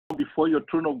before your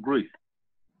throne of grace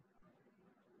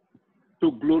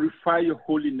to glorify your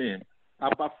holy name.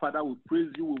 Abba, Father, we praise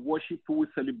you, we worship you, we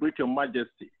celebrate your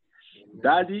majesty.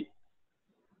 Daddy,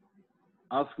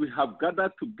 as we have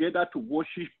gathered together to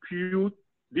worship you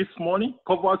this morning,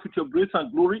 cover us with your grace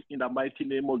and glory in the mighty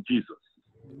name of Jesus.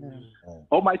 Amen.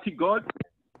 Almighty God,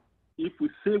 if we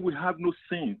say we have no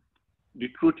sin, the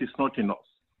truth is not in us.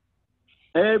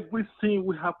 Every sin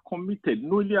we have committed,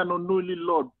 knowingly and unknowingly,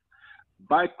 Lord,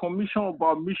 by commission of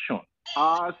our mission,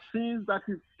 our sins that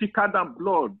is thicker than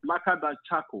blood, blacker than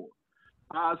charcoal,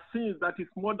 our sins that is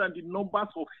more than the numbers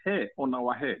of hair on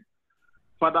our head.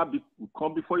 Father, we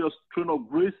come before your throne of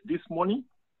grace this morning.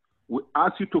 We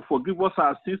ask you to forgive us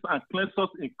our sins and cleanse us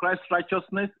in Christ's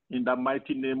righteousness in the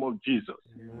mighty name of Jesus.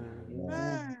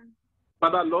 Amen.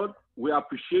 Father, Lord, we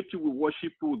appreciate you, we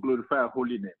worship you, we glorify your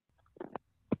holy name.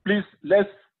 Please, let's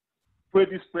pray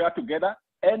this prayer together.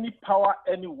 Any power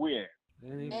anywhere.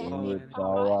 Any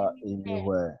power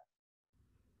anywhere.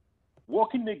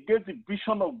 Working against the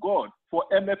vision of God for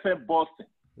MFM Boston.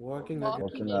 Working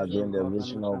against the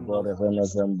vision of God of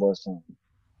MFM Boston.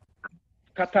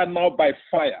 Scatter now by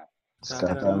fire.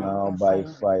 Scatter now by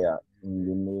fire. In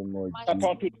the name of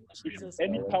Jesus.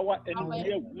 Any power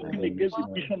anywhere working against the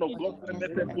vision of God for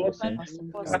MFM Boston.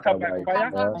 Scatter by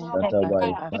fire. Scatter by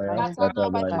fire. Scatter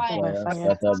by fire.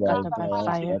 Scatter by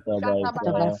fire. Scatter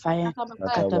by fire.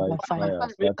 Scatter by fire.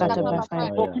 Scatter by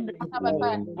fire.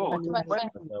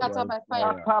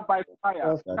 Scatter by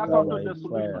fire. Scatter by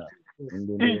fire.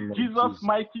 In Jesus'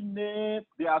 mighty name,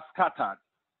 they are scattered.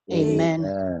 Amen.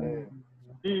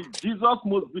 In Jesus'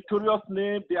 most victorious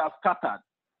name, they are scattered.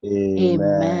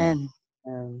 Amen.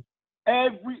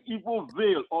 Every evil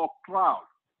veil or cloud.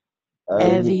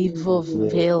 Every evil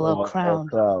veil or crown.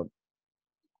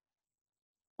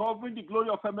 Covering the glory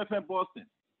of MFM Boston.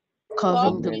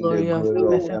 Covering the glory of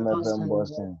MFM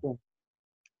Boston.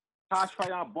 Catch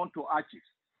fire and burn to ashes.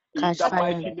 Catch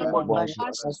fire and burn to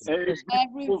ashes.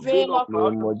 Every veil of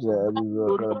cloud.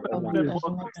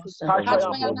 Catch fire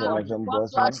and burn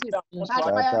to ashes. Catch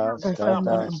fire and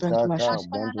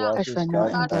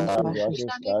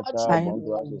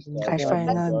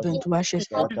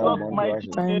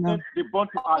burn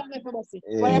to ashes.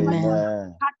 Amen.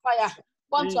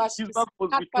 Jesus was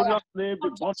victorious name, the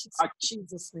born to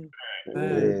Jesus' name.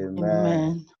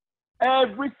 Amen.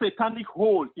 Every satanic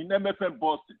hole in MFM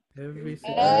Boston. Every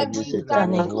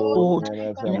satanic hole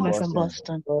in MFM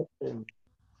Boston.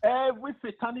 Every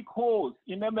satanic hole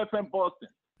in MFM Boston.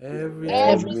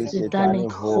 Every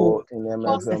satanic hole in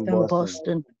MFM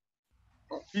Boston.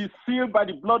 Is sealed by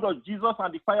the blood of Jesus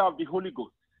and the fire of the Holy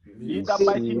Ghost. In the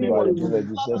mighty name of Jesus.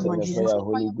 In the name of Jesus,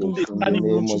 every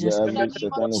satanic hole in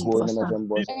MFM Boston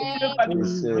is sealed by the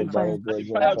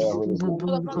fire of the Holy Ghost.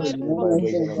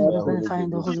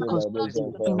 Find the Holy Ghost. In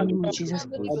the name of Jesus.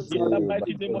 In the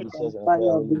name of Jesus.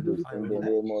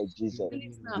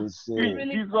 In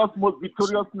Jesus' most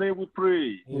victorious name we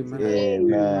pray.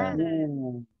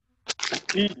 Amen.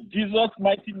 In Jesus'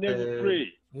 mighty name we pray.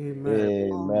 Amen.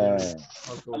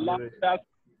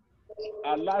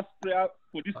 Our last prayer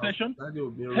for this session.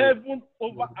 Heaven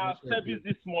over our service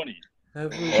this morning.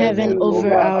 Heaven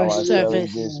over our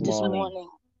service this morning.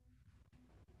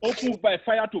 Open by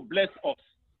fire to bless us.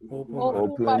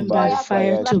 Open by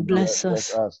fire to bless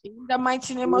us. In the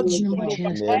mighty name of Jesus.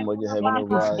 This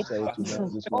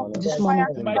morning,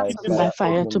 open by fire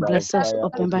to bless us.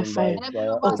 Open by fire.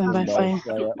 Open by fire.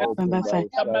 Open by fire.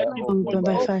 Open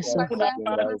by fire.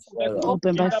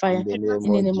 Open by fire. In the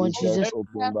name of Jesus.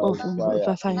 Open by fire.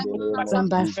 Open by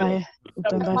fire.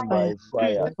 Open by fire.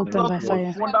 Open by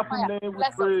fire. Wonderful name we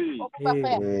pray.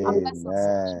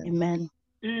 Amen.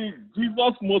 In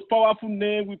Jesus' most powerful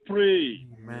name we pray.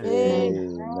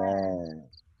 Amen.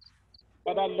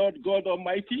 Father, Lord God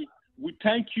Almighty, we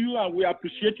thank you and we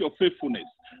appreciate your faithfulness.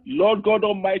 Lord God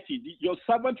Almighty, your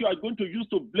servant you are going to use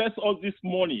to bless us this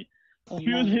morning.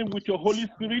 Fill him with your Holy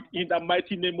Spirit in the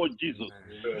mighty name of Jesus.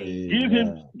 Give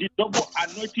him the double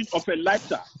anointing of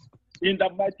Elijah in the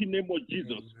mighty name of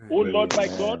Jesus. Oh Lord my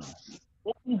God,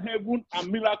 open heaven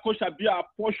and miracle shall be our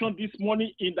portion this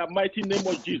morning in the mighty name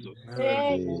of Jesus.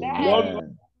 Lord,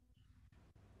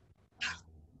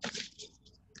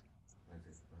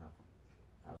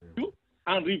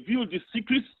 and reveal the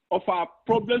secrets of our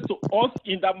problems to us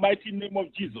in the mighty name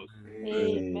of Jesus.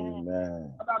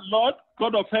 Amen. Father, Lord,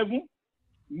 God of heaven,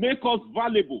 make us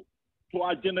valuable to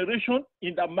our generation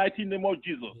in the mighty name of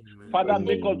Jesus. Father,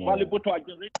 make us valuable to our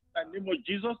generation in the name of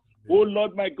Jesus. Oh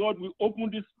Lord, my God, we open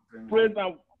this praise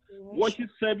and worship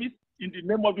service in the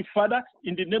name of the Father,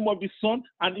 in the name of the Son,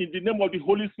 and in the name of the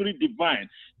Holy Spirit divine.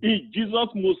 In Jesus'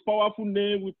 most powerful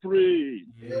name we pray.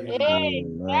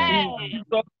 Amen. In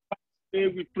Jesus'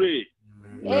 name we pray.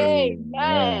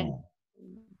 Amen.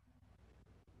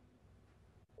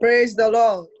 Praise the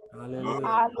Lord. Hallelujah.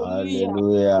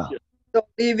 Hallelujah. The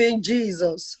living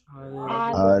Jesus.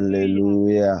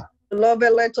 Hallelujah.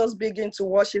 Beloved, let us begin to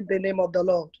worship the name of the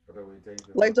Lord.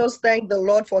 Let us thank the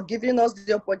Lord for giving us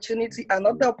the opportunity,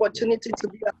 another opportunity to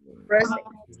be at His presence.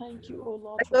 Thank you, O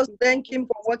Lord. Let us thank Him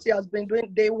for what He has been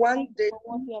doing. Day one, day for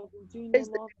what you have been doing, praise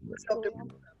O the Lord. goodness of the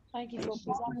Thank you for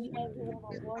preserving every one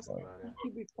of us. Thank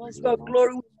you because King of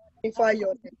glory, we magnify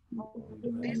your name.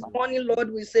 This morning,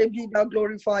 Lord, we say, be thou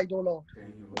glorified, O Lord.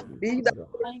 Be thou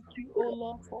Thank you, O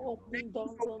Lord, for opening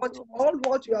doors for unto us. all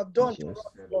what you have done to us,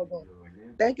 Lord God.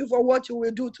 Thank you for what you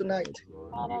will do tonight.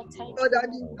 Father, thank Lord, you, I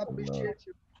need to appreciate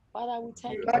you. Father, we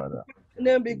thank you. Father,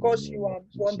 Name because you are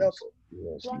wonderful.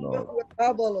 yes, Because Lord. you are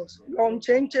marvelous. You are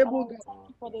unchangeable. Father, God. thank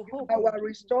you for the hope. You are our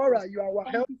restorer. You are our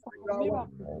Thank helper. you for You the are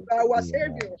miracle. our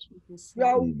savior. You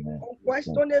are Amen.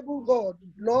 unquestionable God.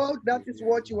 Lord, that is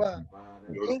what you are.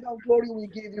 King of glory, we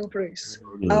give you praise.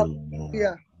 Amen.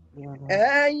 Hallelujah.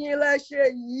 Ẹ̀yin lẹ ṣe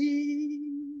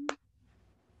yìí.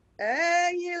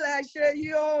 Ẹ̀yin lẹ ṣe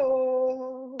yìí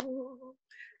o.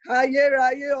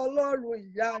 Ayérayé Ọlọ́run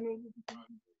ìyanu.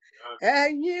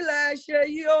 Ẹ̀yin lẹ ṣe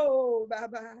yìí o,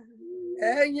 Bàbá.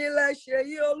 Ẹ̀yin lẹ ṣe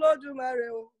yìí Olódùmarè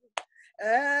o.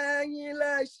 Ẹ̀yin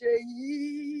lẹ ṣe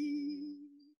yìí.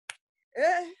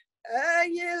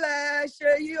 Ẹ̀yin lẹ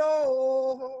ṣe yìí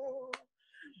o.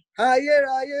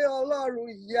 Ayérayé Ọlọ́run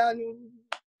ìyanu.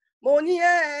 Mo ní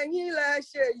ẹ̀yin lẹ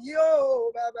ṣe yìí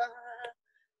o, Bàbá.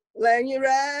 Lẹ́yìn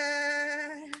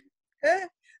rẹ̀,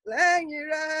 lẹ́yìn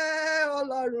rẹ̀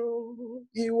Ọlọ́run,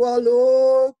 ìwọ ló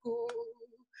kù.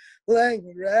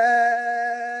 Lẹ́yìn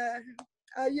rẹ̀,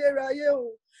 ayérayé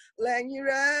o, lẹ́yìn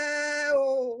rẹ̀ o,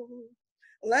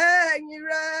 lẹ́yìn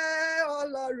rẹ̀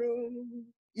Ọlọ́run,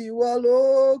 ìwọ ló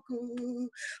kù.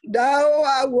 Thou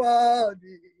art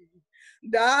worthy,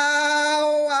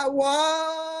 thou art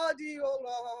worthy, O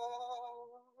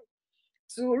Lord,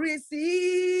 to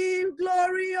receive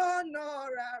glory, honor,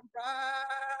 and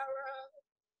power.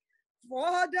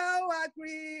 For thou art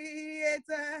created,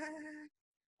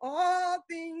 all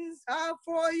things are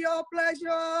for your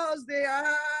pleasures, they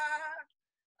are,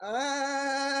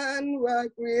 and were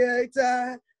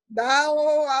created.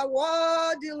 Thou art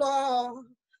worthy, Lord,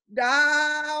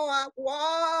 thou art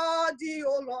worthy,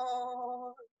 O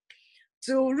Lord,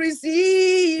 to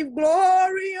receive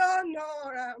glory,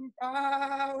 honor, and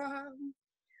power.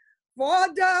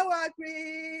 For thou art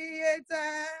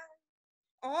created,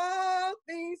 all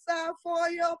things are for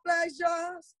your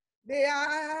pleasures, they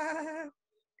are,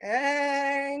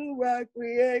 and were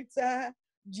created.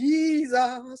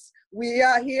 Jesus, we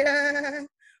are here.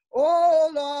 Oh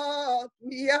Lord,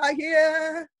 we are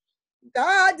here.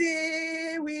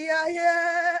 Daddy, we are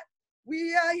here.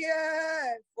 We are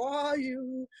here for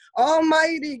you.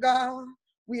 Almighty God,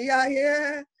 we are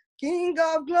here. King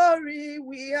of glory,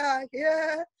 we are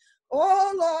here.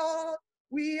 Oh Lord,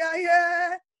 we are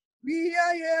here. We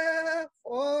are here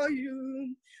for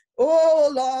you.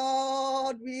 Oh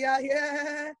Lord, we are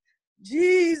here.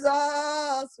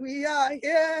 Jesus, we are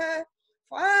here.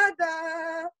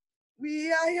 Father,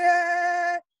 we are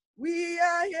here. We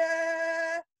are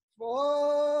here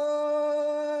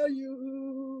for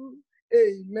you.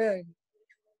 Amen.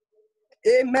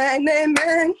 Amen,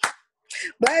 amen.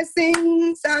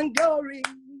 Blessings and glory,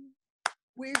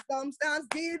 wisdom,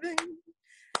 thanksgiving,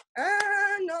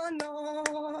 and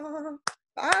honor,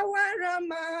 power and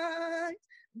might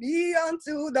be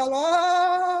unto the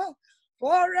Lord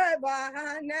forever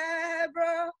and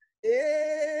ever.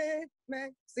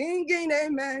 Amen. Singing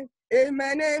amen,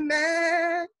 amen,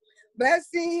 amen.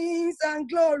 Blessings and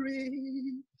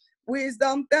glory,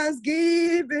 wisdom,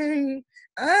 thanksgiving,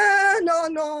 and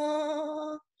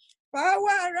honor,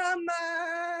 power and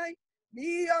might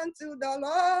be unto the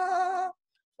Lord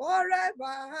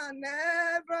forever and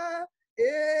ever.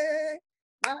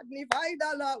 Magnify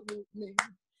the Lord with me.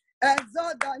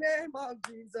 Exalt the name of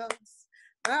Jesus.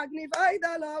 Magnify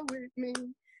the Lord with me.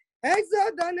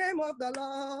 Exalt the name of the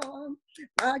Lord.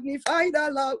 Magnify the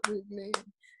Lord with me.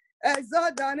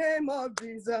 Exalt the name of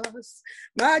Jesus.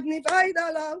 Magnify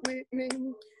the Lord with me.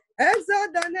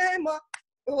 Exalt the name of,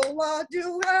 oh Lord,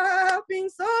 you have been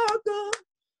so good.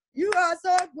 You are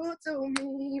so good to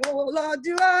me. Oh Lord,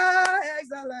 you are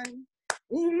excellent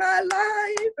in my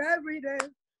life every day.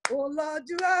 Oh Lord,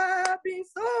 you have been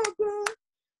so good.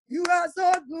 You are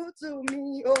so good to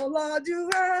me. Oh Lord, you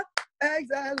are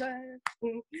excellent.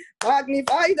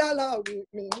 Magnify the Lord with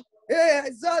me.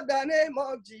 Exalt the name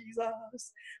of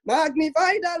Jesus.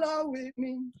 Magnify the Lord with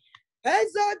me.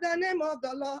 Exalt the name of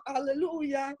the Lord.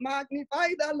 Hallelujah. Magnify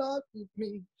the Lord with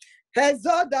me.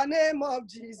 Exalt the name of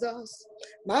Jesus.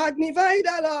 Magnify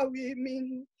the Lord with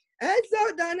me.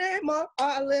 Exalt the name of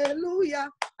Hallelujah.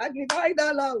 Magnify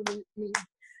the Lord with me.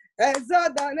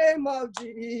 Exalt the name of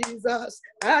Jesus.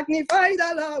 Magnify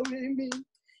the Lord with me.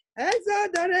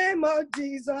 Exalt the name of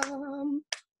Jesus.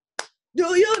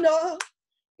 Do you know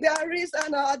there is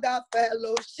another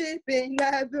fellowship in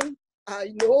heaven?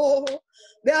 I know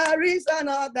there is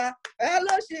another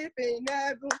fellowship in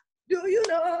heaven. Do you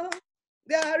know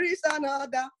there is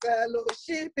another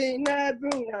fellowship in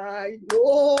heaven? I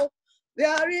know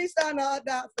there is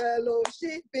another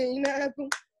fellowship in heaven.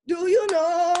 Do you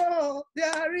know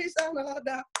there is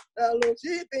another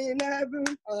fellowship in heaven?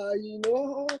 I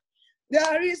know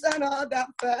there is another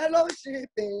fellowship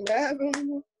in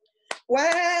heaven.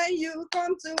 When you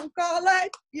come to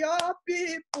collect your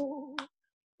people,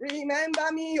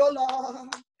 remember me, O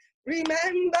Lord.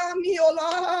 Remember me, O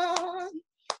Lord.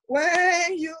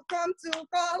 When you come to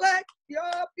collect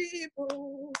your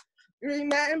people,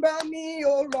 remember me,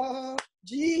 O Lord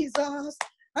Jesus.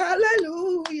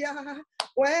 Hallelujah.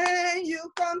 When you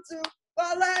come to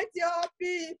collect your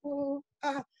people,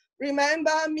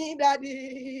 remember me,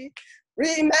 Daddy.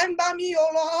 Remember me,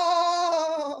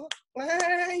 O Lord.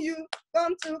 When you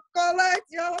come to collect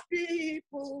your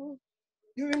people,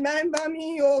 you remember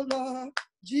me, oh Lord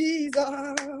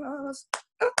Jesus.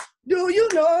 Do you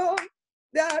know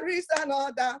there is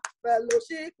another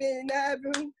fellowship in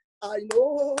heaven? I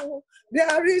know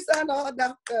there is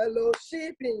another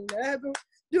fellowship in heaven.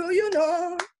 Do you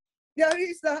know there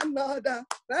is another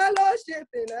fellowship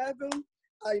in heaven?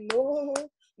 I know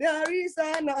there is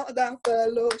another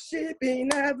fellowship in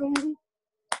heaven.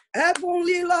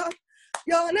 Heavenly Lord,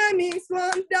 your name is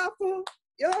wonderful.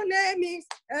 Your name is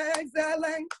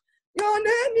excellent. Your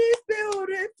name is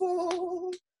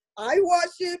beautiful. I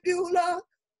worship you, Lord,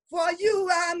 for you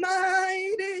are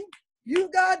mighty. You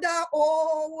got the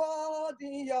whole world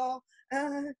in your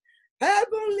hand.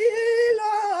 Heavenly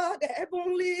Lord,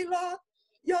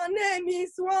 your name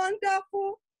is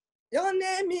wonderful. Your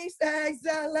name is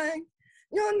excellent.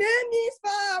 Your name is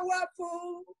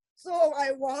powerful. So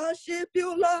I worship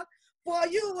you, Lord, for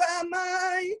you are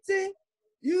mighty.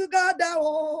 You got the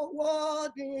whole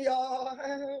world in your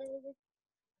hand.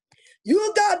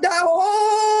 You got the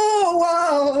whole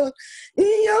world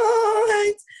in your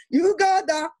hands. You got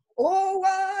the whole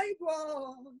wide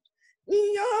world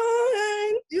in your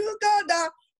hands. You got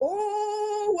the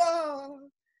whole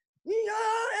world in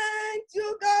your hands.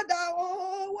 You got the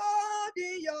whole world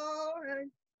in your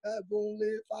hands.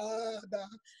 Heavenly Father,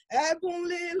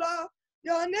 Heavenly Lord,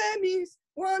 your name is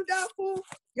wonderful.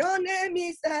 Your name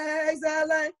is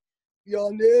excellent.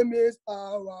 Your name is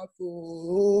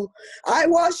powerful. I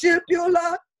worship you,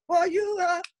 Lord, for you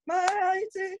are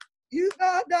mighty. You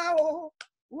got the whole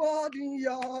world in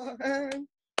your hand.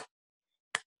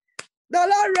 The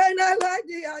Lord reign, I like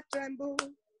the earth tremble.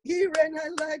 He reign, I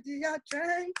like the earth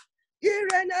tremble. He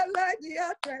reign, I like the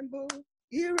earth tremble.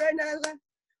 He reign, I like.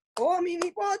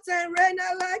 Omnipotent reign,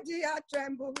 I like the earth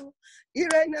tremble. He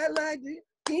reign, I like the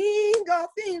King of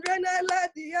Kings, reign, I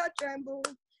like the earth tremble.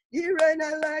 He reign,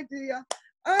 I like the earth.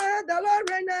 The Lord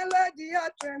reign, I like the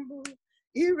earth tremble.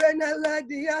 He reign, I like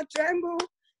the earth tremble.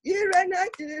 He reign,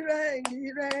 he reigns,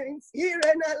 he reigns. He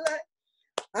reign, I like.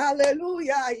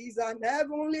 Hallelujah is an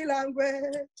heavenly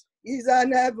language. Is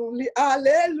an heavenly,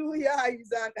 hallelujah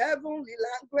is an heavenly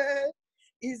language.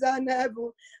 Is an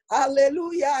heaven,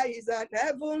 hallelujah is an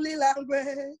heavenly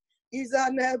language. Is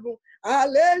an heaven,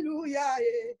 hallelujah,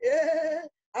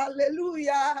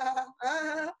 hallelujah,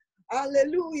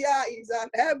 hallelujah is an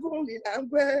heavenly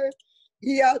language.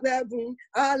 Is heaven,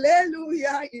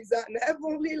 hallelujah is an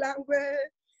heavenly language.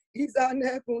 Is an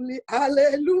heavenly,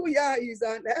 hallelujah is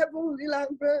an heavenly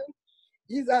language.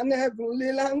 Is an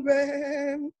heavenly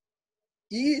language.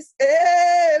 Is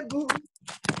able,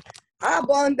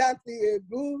 abundantly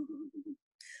able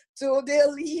to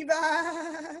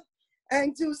deliver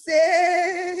and to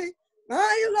save.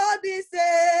 My Lord is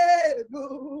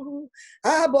able,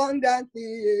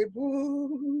 abundantly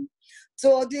able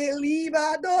to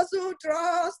deliver those who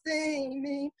trust in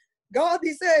me. God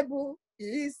is able,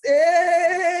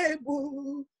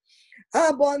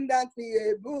 abundantly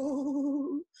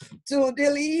able to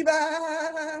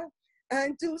deliver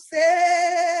and to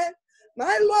save.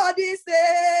 My Lord is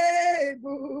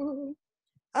able,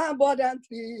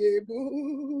 abundantly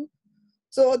able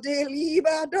to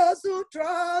deliver those who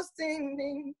trust in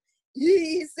him.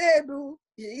 He is able,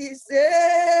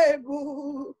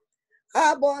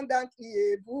 abundantly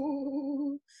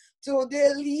able to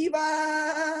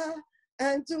deliver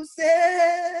and to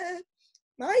save.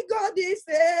 My God is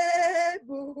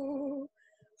able,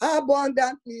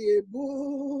 abundantly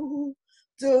able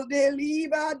to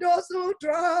deliver those who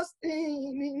trust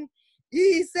in him.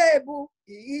 He is able,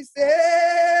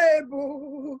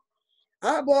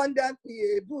 abundantly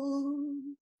able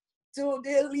to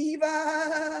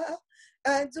deliver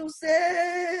and to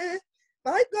save.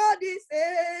 My God is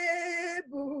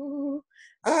able,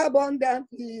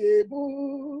 abundantly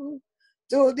able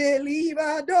to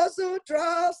deliver those who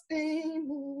trust in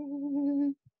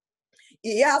him.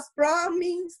 He has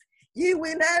promised he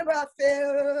will never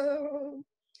fail.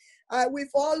 I will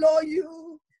follow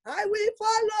you. I will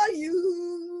follow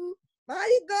you.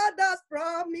 My God has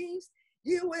promised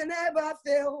you will never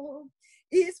fail.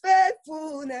 His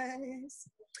faithfulness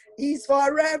is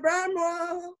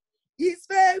forevermore. His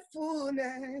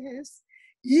faithfulness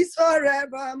is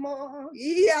forevermore.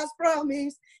 He has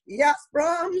promised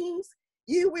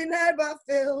he will never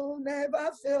fail,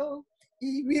 never fail.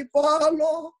 He will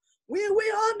follow. We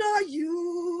will honor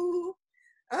you.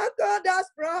 Our God has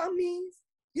promised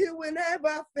you will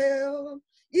never fail.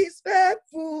 His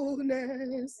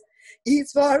faithfulness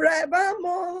is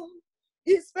forevermore.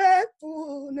 His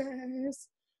faithfulness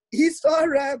is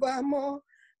forevermore.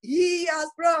 He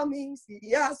has promised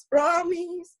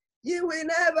you will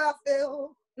never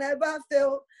fail, never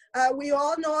fail. I will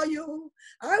honor you.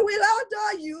 I will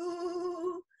adore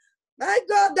you. My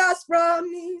God has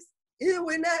promised he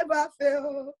will never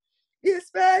fail. His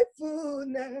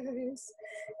faithfulness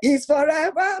is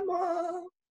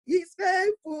forevermore. His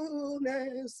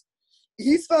faithfulness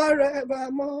is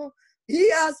forevermore. He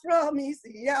has promised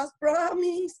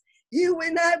he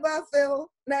will never fail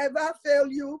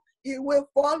you. He will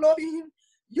follow him.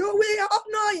 You will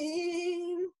honor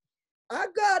him. Our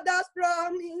God has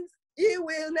promised he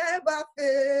will never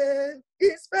fail.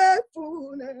 His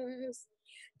faithfulness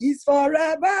is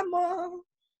forevermore.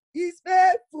 His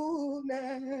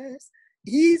faithfulness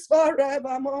is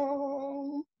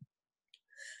forevermore.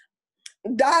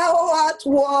 Thou art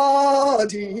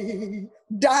worthy,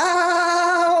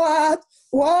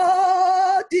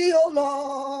 O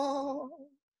Lord,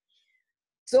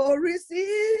 to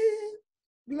receive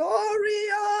glory,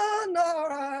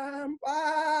 honor, and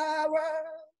power.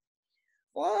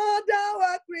 For thou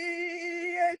art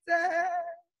created.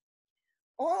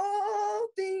 All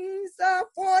things are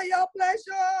for your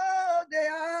pleasure, they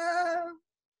are,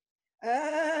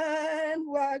 and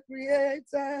were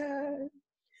created.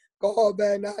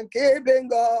 Covenant keeping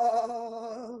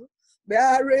God,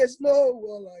 there is no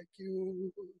one like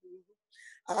you.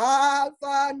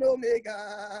 Alpha and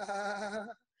Omega,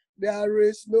 there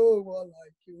is no one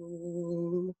like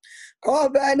you.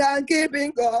 Covenant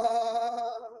keeping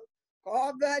God,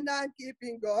 covenant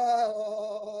keeping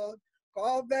God.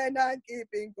 Covenant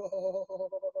keeping God,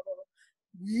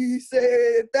 we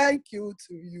say thank you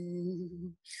to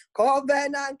you.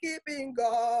 Covenant keeping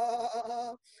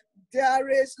God, there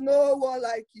is no one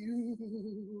like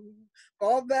you.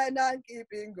 Covenant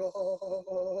keeping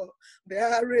God,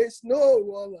 there is no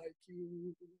one like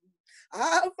you.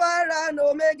 Alpha and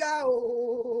Omega,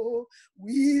 oh,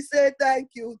 we say thank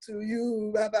you to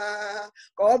you, Baba.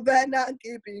 Covenant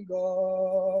keeping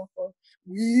God,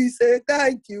 we say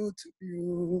thank you to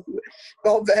you.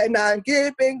 Covenant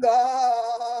keeping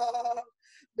God,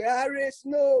 there is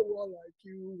no one like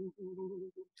you.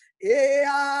 Hey,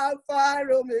 Alpha and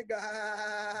Omega,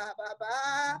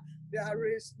 Baba, there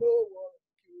is no one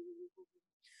like you.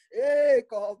 Hey,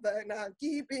 covenant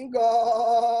keeping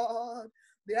God,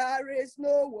 there is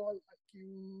no one like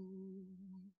you.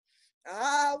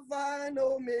 Alpha and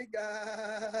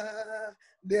Omega,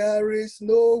 there is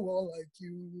no one like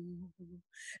you.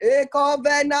 A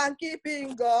covenant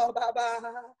keeping God,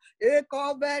 Baba. A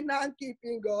covenant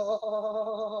keeping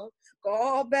God.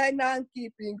 Covenant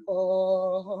keeping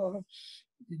God.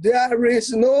 There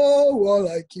is no one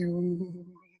like you.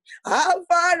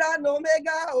 Alpha and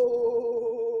Omega,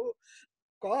 oh.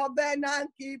 Covenant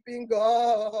keeping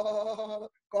God,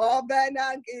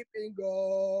 covenant keeping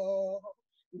God.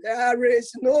 There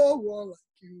is no one like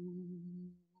you.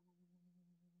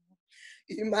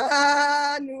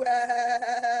 Emmanuel,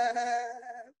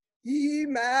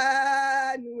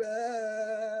 Emmanuel.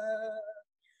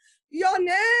 Your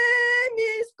name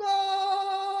is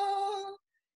called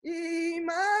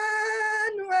Emmanuel,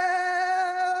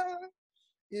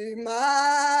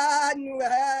 Emmanuel.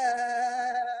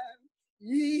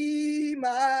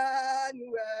 Emmanuel,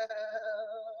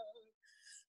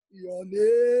 your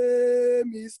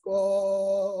name is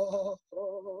called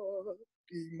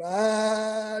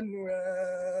Emmanuel.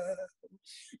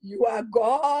 You are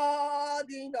God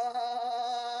in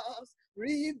us.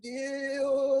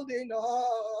 revealed in us.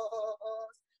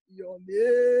 Your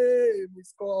name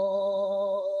is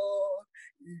called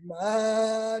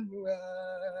Emmanuel.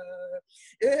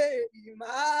 Hey,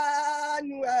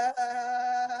 Emmanuel,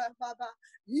 Baba,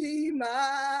 Emmanuel.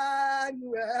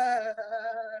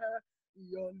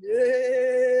 Your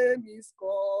name is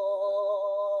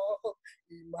called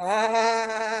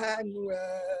Emmanuel.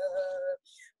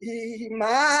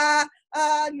 Emmanuel.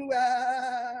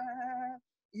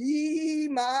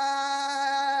 Emmanuel.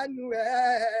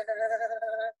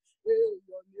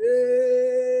 Your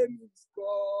name is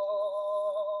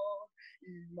called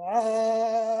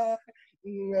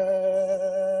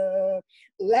Emmanuel.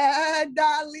 Let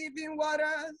the living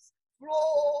waters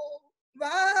flow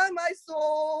by my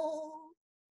soul.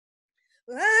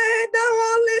 Let the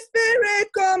Holy Spirit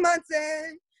come and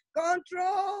take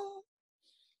control.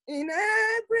 In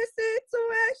every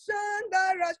situation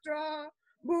there are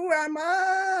trouble am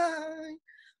I.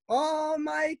 All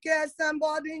my cares and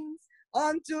burdens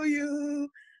unto you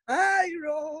I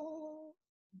roll.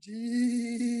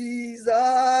 Jesus,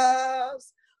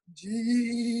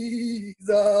 Jesus,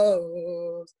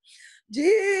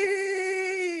 Jesus.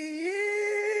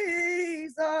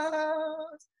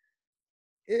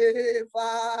 Hey,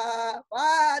 Father,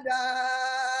 Father,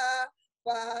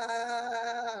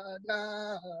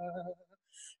 Father,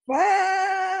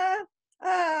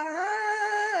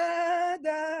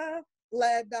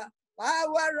 let the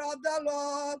power of the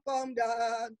Lord come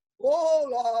down. Oh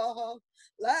Lord,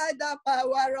 let the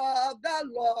power of the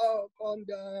Lord come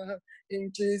down.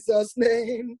 In Jesus'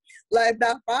 name, let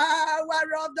the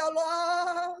power of the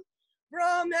Lord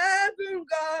from heaven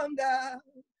come down.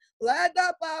 Let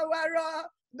the power of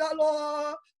the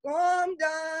Lord come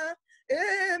down.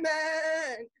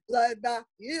 Amen. Let the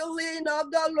healing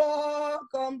of the Lord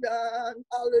come down.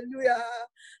 Hallelujah.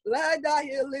 Let the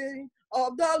healing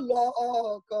of the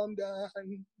Lord come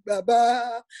down.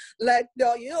 Baba. Let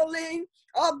the healing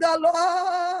of the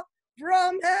Lord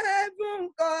from heaven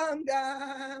come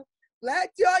down.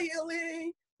 Let your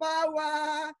healing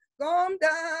power come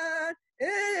down.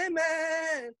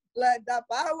 Amen. Let the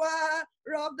power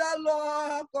of the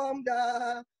Lord come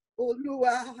down.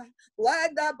 Olúwa,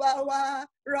 let the power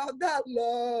of the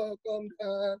Lord come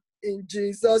down. In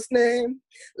Jesus' name,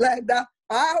 let the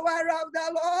power of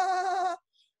the Lord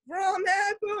from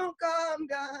heaven come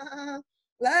down.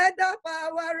 Let the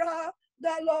power of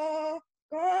the Lord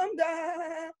come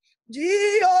down.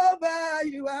 Jehovah,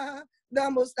 you are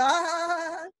the most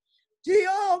high.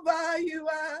 Jehovah, you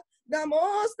are the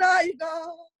most high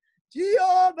God.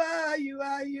 Jehovah, you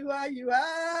are.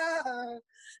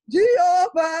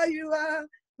 Jehovah, you are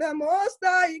the most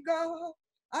high God.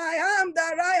 I am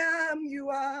that I am, you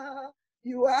are.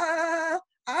 You are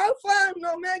Alpha and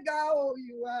Omega, oh,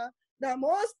 you are the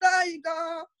most high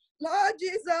God. Lord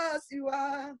Jesus, you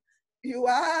are. You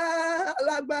are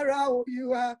Alagbara, oh,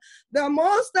 you are the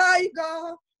most high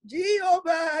God.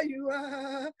 Jehovah, you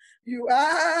are. You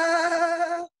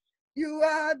are. You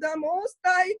are the most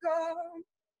high God.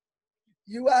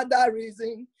 You are the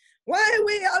reason why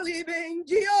we are living.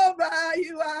 Jehovah,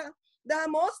 you are the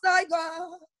most high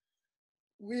God.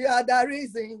 We are the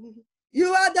reason.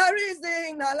 You are the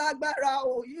reason. Alagbara,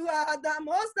 oh, you are the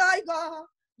most high God.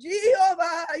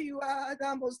 Jehovah, you are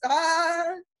the most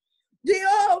high.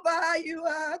 Jehovah, you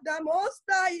are the most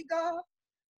high God.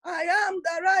 I am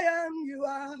that I am, you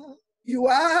are. You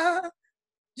are.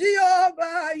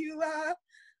 Jehovah, you are.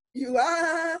 You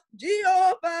are.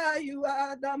 Jehovah, you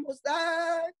are the most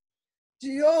high.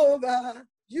 Jehovah,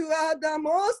 you are the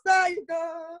most high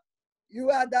God. You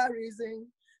are the reason.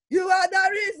 You are the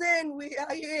reason we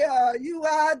are here. You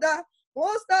are the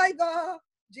most high God.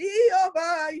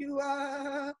 Jehovah, you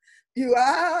are. You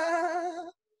are.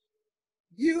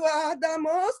 You are the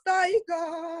most high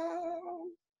God.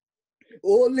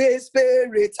 Holy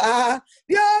Spirit, have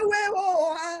your way,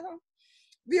 oh, have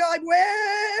your way,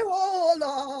 oh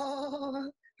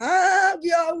Lord. Have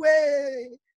your way,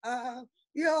 have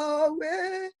your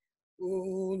way,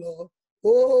 oh Lord.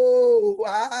 Oh,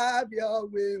 have your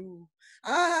way, oh.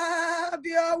 Have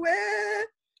your way,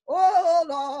 oh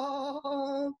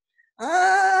Lord.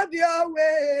 Have your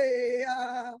way,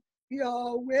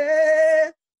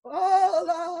 oh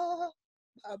Lord.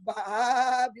 Baba,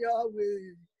 have your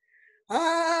way.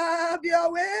 Have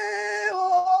your way,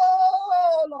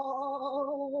 oh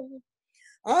Lord.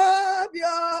 Have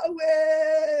your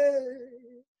way.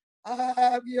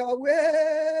 Have your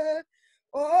way,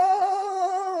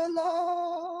 oh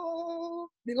Lord.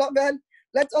 Beloved,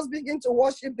 let us begin to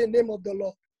worship the name of the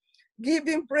Lord. Give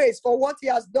him praise for what he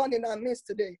has done in our midst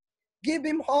today. Give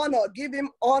him honor, give him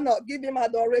honor, give him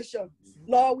adoration.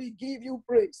 Lord, we give you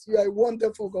praise. You are a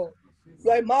wonderful God.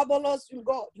 You are a marvelous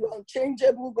God. You are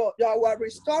unchangeable God. You are our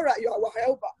restorer. You are our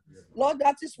helper. Lord,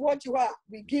 that is what you are.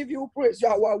 We give you praise. You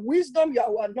are our wisdom. You are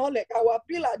our knowledge, our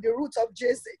pillar, the root of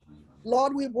Jesse.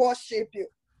 Lord, we worship you.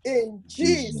 In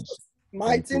Jesus'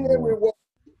 mighty name we worship.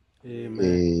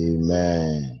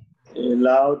 Amen.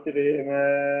 Loud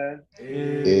amen.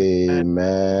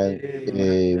 Amen.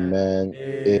 Amen.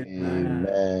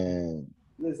 Amen.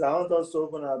 Please, I want us to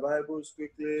open our Bibles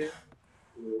quickly.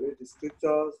 We'll read the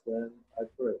scriptures, then I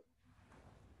pray.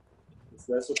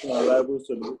 Let's open our Bibles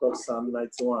to the book of Psalm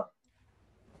 91.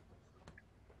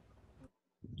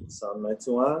 Psalm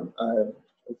 91.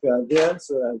 If you are there,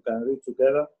 so I can read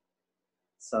together.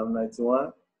 Psalm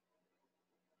 91.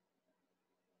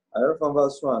 I read from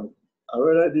verse 1. Are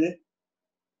we ready?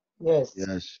 Yes.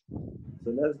 So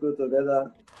let's go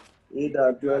together. He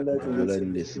that dwelleth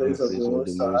in the secret place of the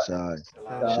Most High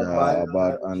shall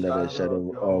abide under the shadow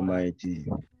of Almighty.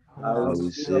 I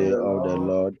will say of the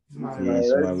Lord, He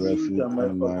is my refuge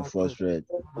and my fortress.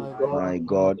 My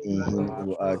God, in Him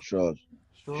will I trust.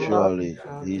 Surely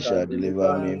He shall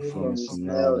deliver me from the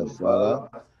snare of the fowler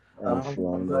and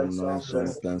from the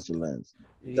noisome pestilence.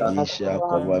 He shall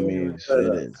cover me with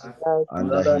feathers.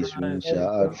 Under His wings shall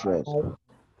I trust.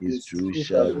 His truth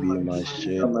shall be my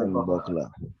shield and buckler.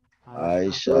 I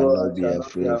shall not be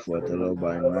afraid for terror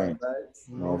by night,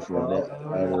 nor for the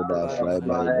arrow that fly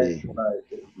by day,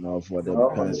 nor for the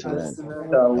pestilence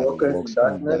that walks in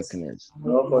darkness,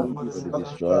 nor for the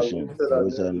destruction that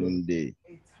was at noonday.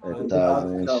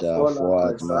 1,000 shall fall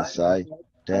at my side,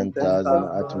 10,000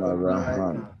 at my right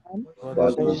hand,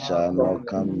 but it shall not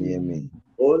come near me.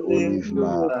 Only with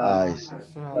my eyes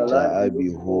shall I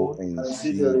behold and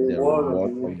see the reward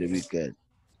of the wicked.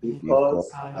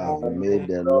 Because I have made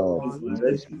the Lord, which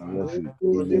is my refuge,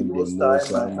 even the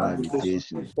Most High my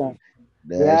habitation.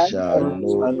 There shall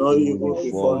no evil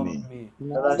befall me,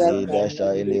 neither shall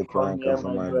any plan come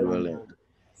from my dwelling.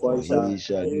 For He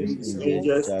shall give His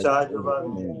angels charge over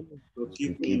me, to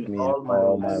keep me in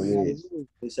all my ways.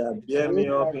 They shall bear me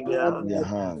up in their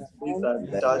hands,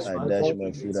 lest I dash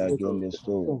my foot against the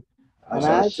stone.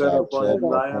 I shall tread upon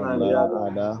lion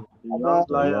adder, the young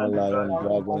lion,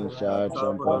 dragon shall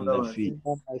trample under feet.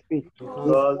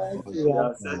 Because He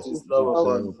has set His love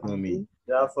upon me,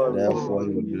 therefore He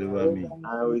will deliver me.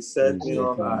 And will set me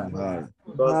on high,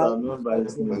 because I am known by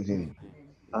His name.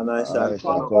 And I shall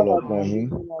call upon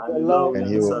Him, and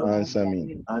He will answer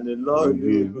me. And the Lord will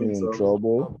be with me in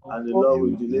trouble, and the Lord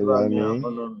will deliver me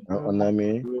and honor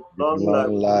me with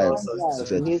long life,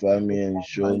 satisfy me and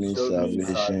show me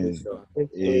salvation.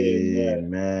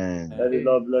 Amen. Let the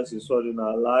Lord bless His word in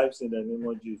our lives in the name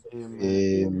of Jesus.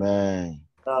 Amen.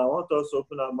 Now I want us to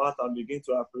open our mouth and begin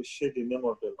to appreciate the name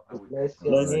of the Lord. Let's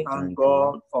thank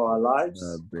God for our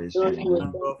lives. Let's thank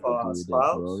God for our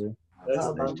spouse. Let's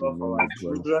thank God for our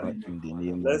children.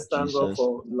 Let's thank God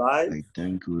for life, I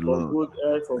thank you, for Lord. good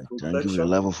health, for Thank you for the protection.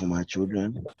 love for my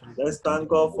children. Let's thank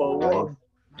God for work.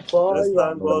 Let's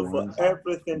thank God for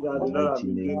everything that the Lord has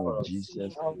been doing for us.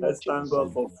 Jesus. Let's thank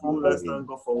God for food. Let's thank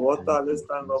God for water. Let's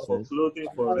thank God for clothing,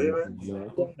 for raiment.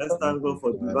 Let's thank God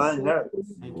for divine health.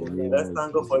 Let's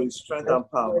thank God for His strength and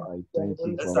power. I thank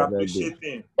you Let's for another day. appreciate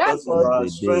Him because He's our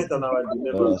strength and our God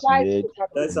deliverer. has made.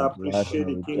 Let's appreciate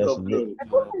the King of Glory.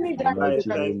 In the I mighty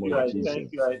thank name you, of I Jesus.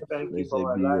 thank you, I thank you Blessed for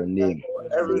my be life. your Thank name. you for In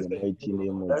the everything. mighty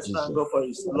name of Let's Jesus. thank God for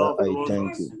His Father, love I towards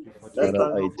thank us. you. Let's Father,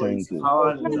 thank I God for thank His you. power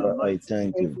and His Father, I anointing.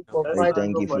 thank you. Let's I thank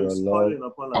thank God you for for your His love. calling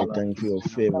upon I our life. thank you for your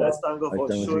favor. Let's thank God I for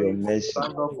thank you for your showing. mercy.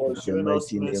 Thank God for In the showing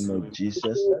us mighty name mercy. of Jesus.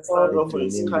 Let's thank Let God for your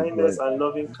His name be kindness and glorified.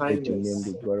 loving Let your name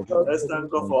be kindness. glorified. Let's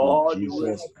thank God Thank for you, all the Jesus.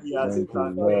 ways He has Thank you,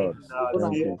 intervened Lord. in our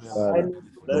Thank you, lives. Father. In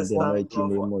Let's the thank mighty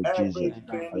God for name of Jesus.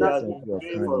 everything I He has thank been you for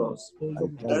doing for kindness. us. I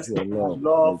thank Let's you thank for the love.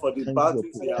 Lord I for the thank you for battles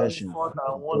He has protection fought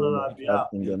and won upon on my our life behalf.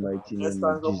 in the mighty Let's name of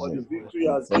thank God for Jesus. the victory He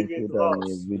I has thank given you to that I'm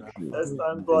us. a victory. Let's In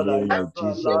thank the God that He name has of not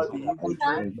Jesus. allowed the I evil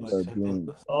thank you dreams, for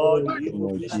doing. all In the the name evil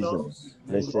of Jesus. visions,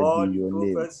 Blessed be all the your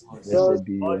name. prophecies, Blessed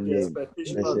be all your the name.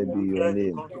 expectation of Blessed the be your wicked to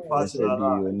name. come to pass in Blessed our be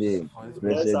your lives. name. Let's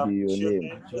Blessed be your appreciate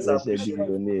name. Him. Let's Blessed be appreciate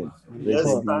your Him. name. Let's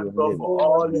Blessed be your thank God name. for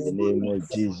all In His the name of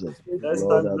goodness. Jesus. Let's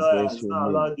Lord, thank I God He bless has your not name.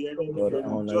 allowed the enemy Lord, to I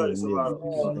honor your rejoice over name. us.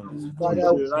 Thank you,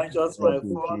 Though Jesus. the righteous Thank might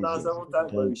you, fall down Jesus. 7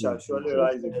 times, but He Thank shall you, surely Jesus.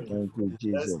 rise again. Thank you,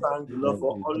 Let's Jesus. thank the Lord Thank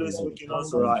for you, always Jesus. making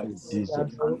us Thank you, rise Jesus.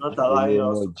 and not In the allowing name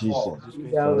us of to Jesus. fall.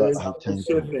 Father, Let's I thank appreciate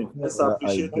you. Him. Let's Father, I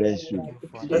appreciate Him. bless you.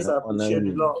 Let's Father, honor appreciate the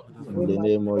you. Lord In the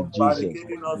name for of Jesus.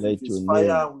 barricading us with Let His your fire name,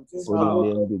 and with His holy power.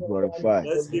 name be glorified.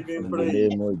 Let's give Him In the praise.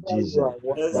 name of Jesus.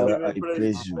 Let's Father, give I Him praise.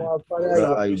 praise you. Let's Father,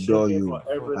 I appreciate adore Him you. for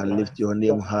I everything. lift your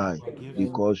name high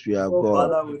because we are God.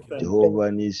 Father, we thank you. Jehovah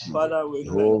Jehovah Nisi, Father, we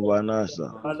thank you. Jehovah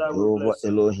Nasa, Father, we Jehovah bless you.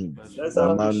 Elohim, Let's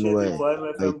appreciate him Emmanuel. for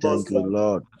I MFM thank you, Boston.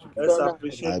 Lord. Let's I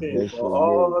appreciate him bless for your name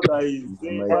all that he's in the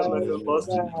doing for mighty MFM name of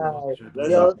Boston. Jesus.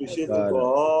 Let's Thank you, appreciate him for Father.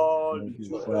 all Thank the you,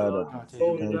 children, Father. all the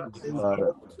Thank leaders. you,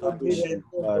 Father. Thank Appreciate you,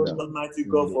 Father. Almighty In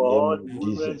God the for name all of the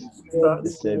women, Jesus. the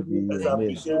sisters. Blessed be Let's your name.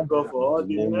 appreciate God for all In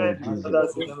the the name men of and Jesus.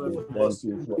 others in We MFM thank Boston.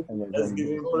 you for Let's MFM give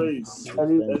him Boston. praise. We thank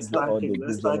you Let's for thank all him. the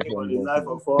Let's gifts thank him for MFM the life Boston.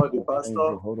 of all the Thank you pastors,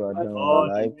 for holding us down our all the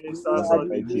life. In ministers, the all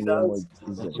the mighty name of leaders,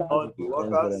 Jesus. all the Thank you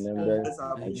for the workers. members. Let's I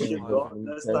thank appreciate you for the God.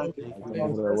 Let's ministers. thank him. I thank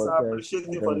you for the Let's workers. appreciate I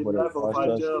him thank for you the for the life of our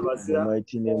pastors. general In the overseer,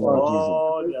 mighty name of Jesus.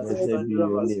 all the Blessed assistant be general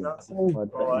your name. overseers,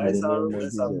 Father, our in the SRO. name of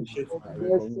Let's Jesus. appreciate him. I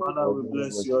commit Father, all we the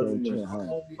bless your overseers holy into name. your hand.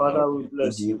 Father, we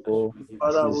bless you. AGO,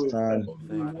 Father, we thank assistant,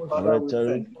 you. Father, we directory,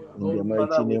 thank in the you. Father,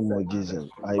 mighty we name of thank you. Jesus.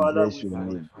 I Father, bless we your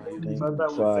thank name. you. Thank you,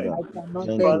 Father, we thank Father. you.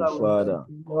 Thank you, Father, we thank Father.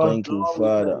 you. Thank you, Lord, we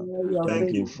thank Father. you. We Thank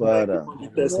thank you, you. We thank you Father. for the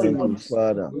Thank you, testimonies.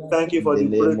 Father. We thank you In for the the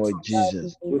name of breakthroughs.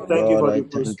 Jesus. We thank you Lord, for the I thank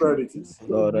you. prosperities.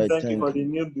 Lord, We I thank you thank for you. the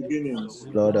new beginnings.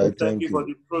 Lord, I We thank thank you for you.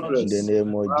 the In the progress.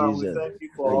 name of Wow, we Jesus. thank you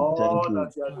for I thank all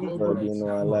that you you are doing for for doing us.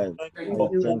 our life. Thank you I for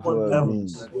thank you open for doing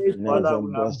heavens. in Father, MFM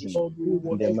we Boston. appreciate you.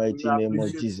 In the We mighty name of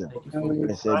appreciate Jesus. you. We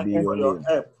Blessed be thank you your for your name.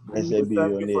 help. We Blessed be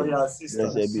thank your you for name. your Blessed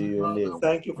assistance. be your We name.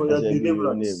 thank you for your Blessed be your name.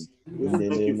 deliverance. We In the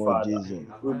thank you, name of Father. Jesus.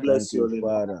 We Thank bless you, your name.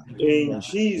 Father. In Thank you,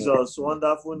 Jesus'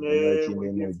 wonderful in the mighty name, we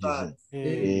name give of Jesus. thanks.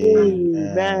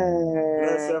 Amen.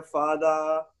 Blessed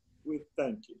Father, we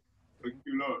thank you. Thank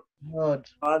you, Lord. Lord.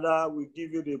 Father, we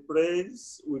give you the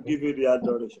praise, we give you the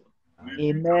adoration.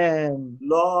 Amen.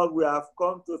 Lord, we have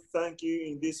come to thank you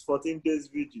in this 14 days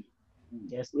vigil.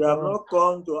 Yes, We have Lord. not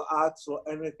come to ask for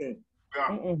anything.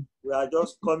 Mm-mm. We are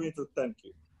just coming to thank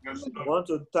you. Yes, I Lord. want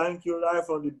to thank you right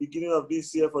from the beginning of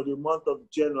this year for the month of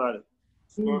January.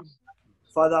 Lord.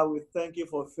 Father, we thank you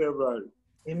for February.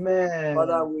 Amen.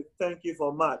 Father, we thank you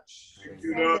for March. Thank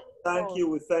you, Lord. Thank you,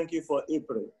 we thank you for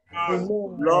April. Yes,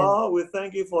 Amen. Lord, we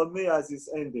thank you for May as it's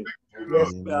ending. Thank you, Lord.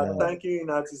 Yes, We are Amen. thanking you in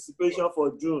anticipation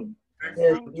for June,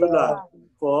 yes, for July, Lord.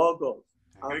 for August,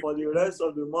 and for the rest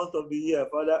of the month of the year.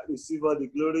 Father, receive all the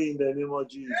glory in the name of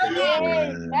Jesus.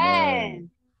 Amen.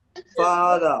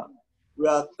 Father, we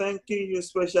are thanking you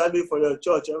especially for your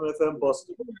church, MFM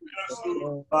Boston. Yes,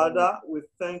 Lord. Father, we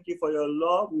thank you for your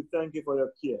love. We thank you for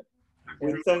your care.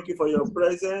 We thank you for your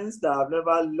presence that have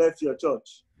never left your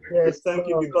church. We Yes, thank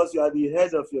you Lord. because you are the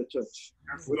head of your church.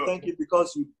 Yes, We Lord. thank you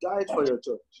because you died for your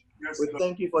church. Yes, We Lord.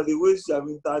 thank you for the ways you have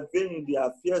intervened in the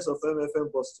affairs of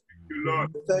MFM Boston. Thank you, Lord.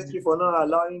 We thank you for not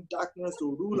allowing darkness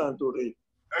to rule and to reign.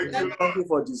 Thank We you, thank you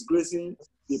for disgracing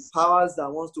the powers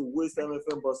that wants to waste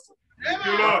MFM Boston.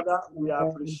 Lord. Father, we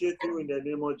appreciate you in the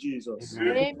name of Jesus.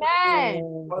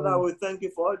 Amen. Father, we thank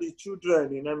you for all the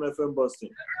children in MFM Boston.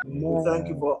 We thank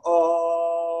you Amen. for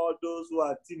all those who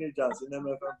are teenagers in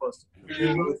MFM Boston.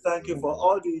 We thank you for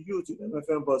all the youth in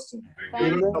MFM Boston.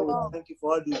 Thank you, And we Lord. thank you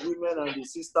for all the women and the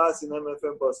sisters in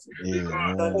MFM Boston. Thank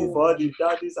you Amen. for all the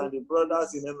daddies and the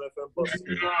brothers in MFM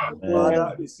Boston.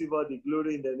 Father, receive all the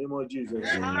glory in the name of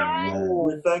Jesus. Amen.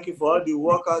 We thank you for all the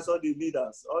workers, all the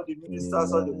leaders, all the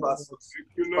ministers, all the Amen. pastors.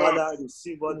 Thank you, Lord. Father,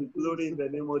 receive all the glory in the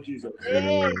name of Jesus.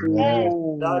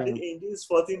 Amen. Daddy, in this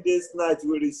 14 days night,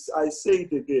 I say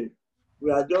it again.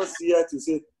 We are just here to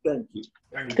say thank you.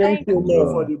 Thank you. Thank you, Thank you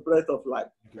Lord. for the breath of life.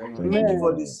 Thank Thank you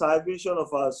for the Lord. salvation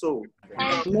of our soul. Thank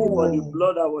Thank you for the Amen.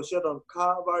 blood that was shed on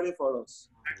Calvary for us.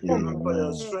 Thank you for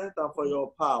your Amen. strength and for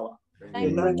your power.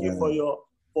 you. Thank you for Amen.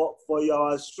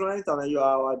 your strength and you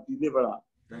are our deliverer.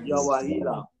 You are Yes, our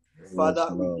healer. Lord. Yes,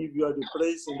 Father, we Lord. give you all the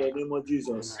praise in the name of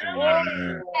Jesus.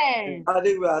 Amen. Amen.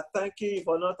 Daddy, we are thanking you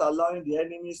for not allowing the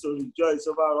enemies to rejoice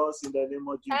over us in the name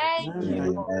of Jesus. Thank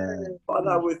you, Lord. Amen.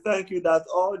 Father, we thank you that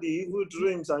all the evil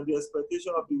dreams and the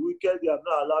expectation of the wicked, you have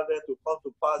not allowed them to come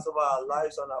to pass over our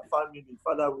lives and our family.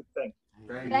 Father, we thank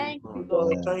Thank you, you. Lord.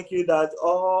 We Amen. thank you that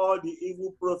all the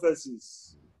evil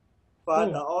prophecies,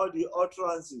 Father, all the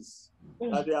utterances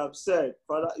that they have said,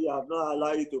 Father, you have not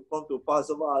allowed it to come to pass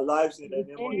over our lives in the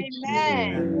name of Jesus.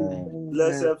 Amen. Amen.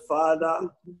 Blessed Father,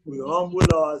 we humble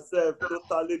ourselves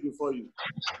totally before you.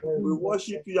 We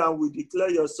worship you and we declare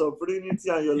your sovereignty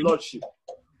and your lordship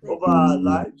over our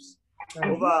lives,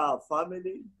 over our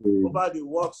family, over the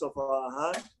works of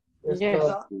our hand. Yes,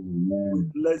 Father, we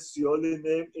bless your holy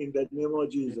name in the name of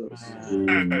Jesus.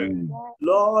 Amen.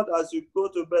 Lord, as we go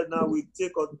to bed now, we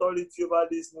take authority over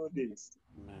this new day.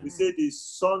 We say the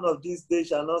sun of this day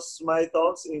shall not smite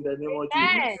us in the name of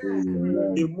Jesus.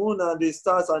 Amen. The moon and the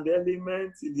stars and the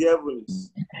elements in the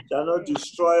heavens shall not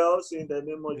destroy us in the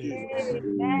name of Jesus.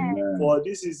 Amen. For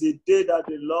this is the day that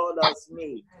the Lord has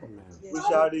made. We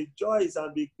shall rejoice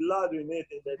and be glad in it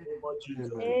in the name of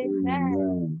Jesus.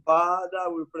 Amen. Father,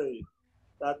 we pray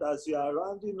that as we are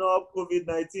rounding up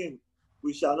COVID-19,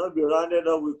 we shall not be rounded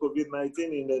up with COVID-19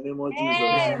 in the name of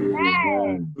Jesus.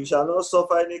 We shall not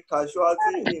suffer any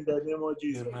casualty in the name of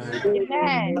Jesus.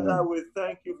 Father, we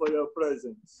thank you for your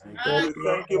presence. We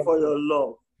thank you for your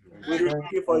love. We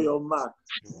thank you for your mark.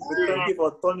 We thank you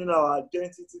for turning our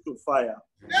identity to fire.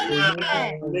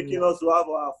 Making us to have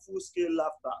our full-scale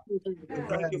laughter. We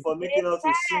thank you for making us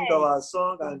to sing our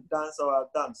song and dance our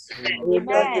dance. We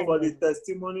thank you for the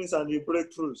testimonies and the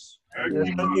breakthroughs.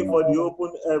 Thank you for the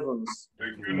open heavens.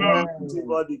 Give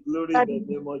all the glory in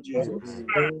the name of Jesus.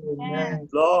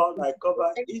 Lord, I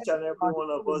cover each and every one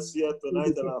of us here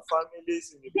tonight and our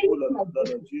families in the pool of the blood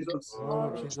of Jesus.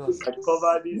 I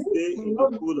cover this day in the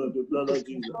pool of the blood of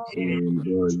Jesus.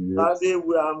 That day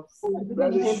we are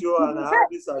very sure and I have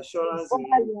this assurance in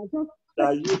you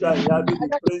that you that inhabit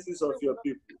the praises of your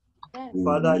people.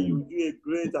 Father, you do a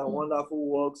great and wonderful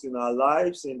works in our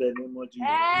lives in the name of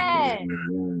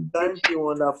Jesus. Thank you,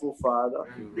 wonderful Father.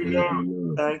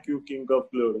 Thank you, King of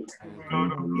Glory.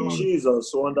 In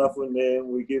Jesus' wonderful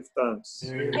name, we give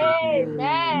thanks.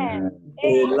 Amen.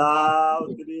 A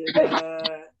loud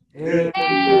amen.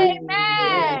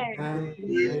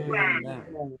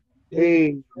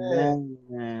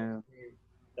 Amen.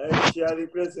 Let's share the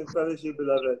grace and fellowship,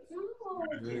 beloved.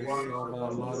 Grace of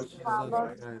our Lord Jesus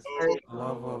Christ,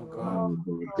 love of God,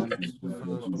 and the sweet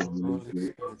fellowship of the Holy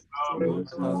Spirit, be with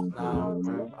us now and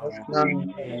forever.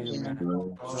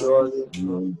 Amen. Surely,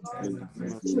 And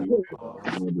mercy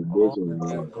all the days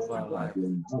of our life,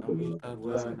 and we shall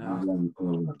dwell in the house of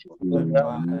God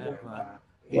forever.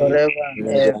 Forever and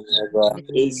ever.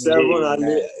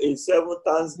 a seven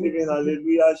Thanksgiving,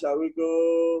 hallelujah, shall we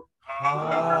go?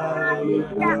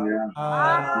 Hallelujah.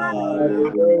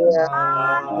 Hallelujah.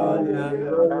 Hallelujah.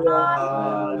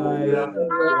 Hallelujah.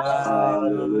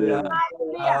 Hallelujah. Hallelujah.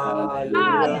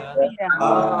 Hallelujah.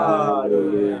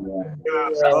 Hallelujah.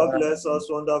 God bless us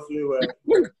wonderfully well.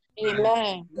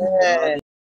 Amen. Amen.